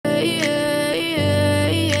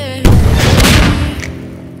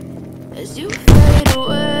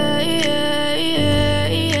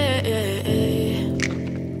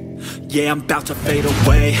Yeah, I'm about to fade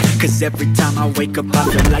away, cause every time I wake up I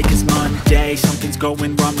feel like it's Monday. Something's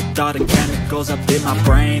going wrong with all the chemicals up in my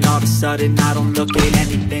brain. All of a sudden I don't look at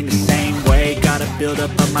anything the same way. Got a build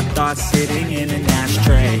up of my thoughts sitting in an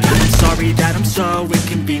ashtray. I'm sorry that I'm so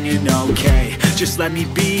inconvenient, okay. Just let me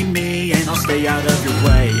be me and I'll stay out of your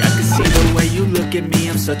way. I can see the way you look at me,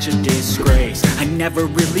 I'm such a disgrace. I never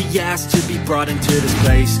really asked to be brought into this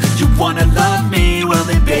place. You wanna love me? Well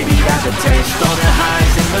then baby, have a taste. All the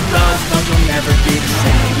highs and the lows, no, you'll never be the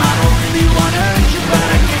same. I don't really wanna hurt you, but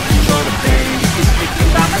I can't control the pain. If you're sticking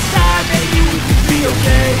by my side, maybe we could be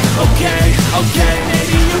okay. Okay, okay,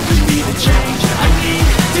 maybe you could be the change I need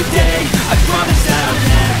today. I promise that I've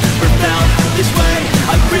never felt this way.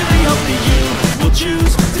 I really hope that you will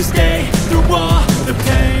choose to stay through all the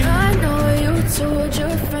pain. I know you told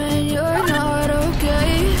your friend you're not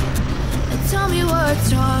okay. And tell me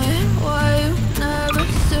what's wrong and why you never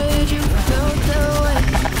said you felt that way.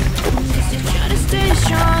 Cause you're trying to stay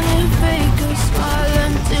strong and fake a smile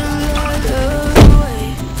until I look away.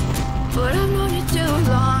 But I've known you too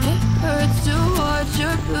long, it hurts to watch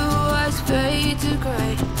your blue eyes fade to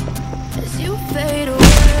gray as you fade away.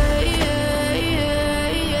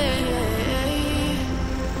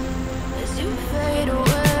 As you fade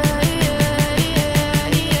away.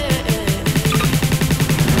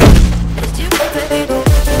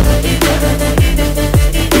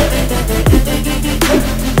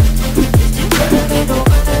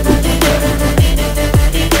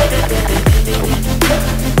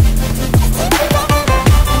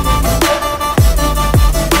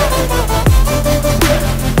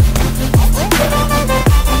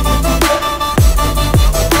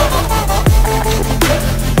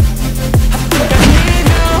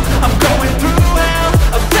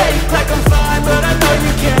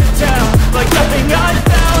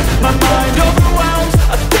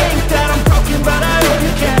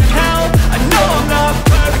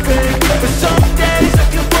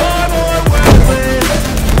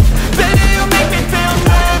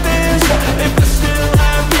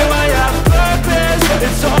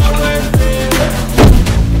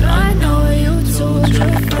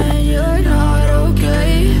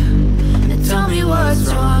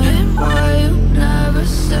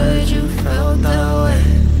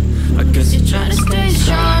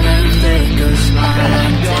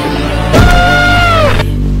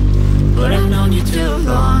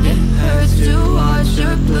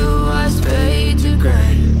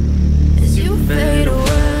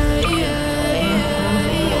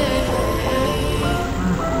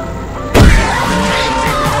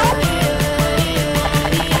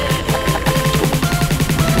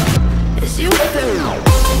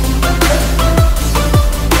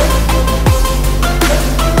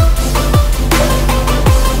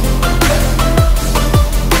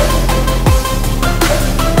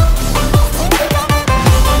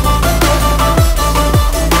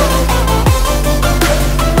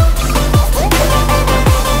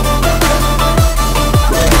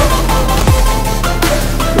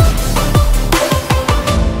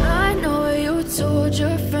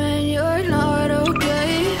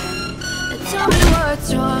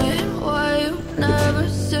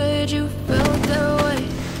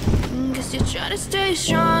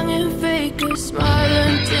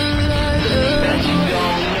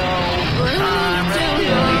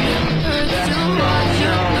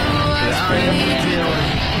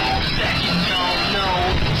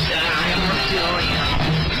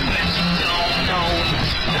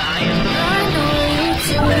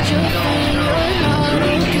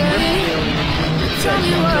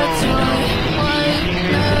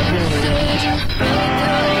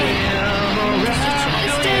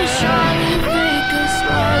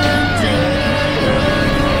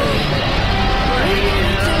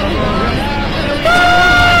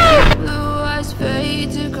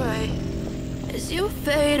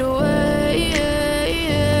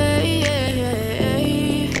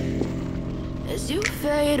 As you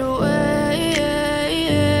fade away.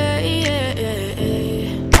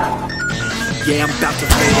 Yeah, I'm about to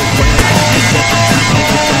fade away,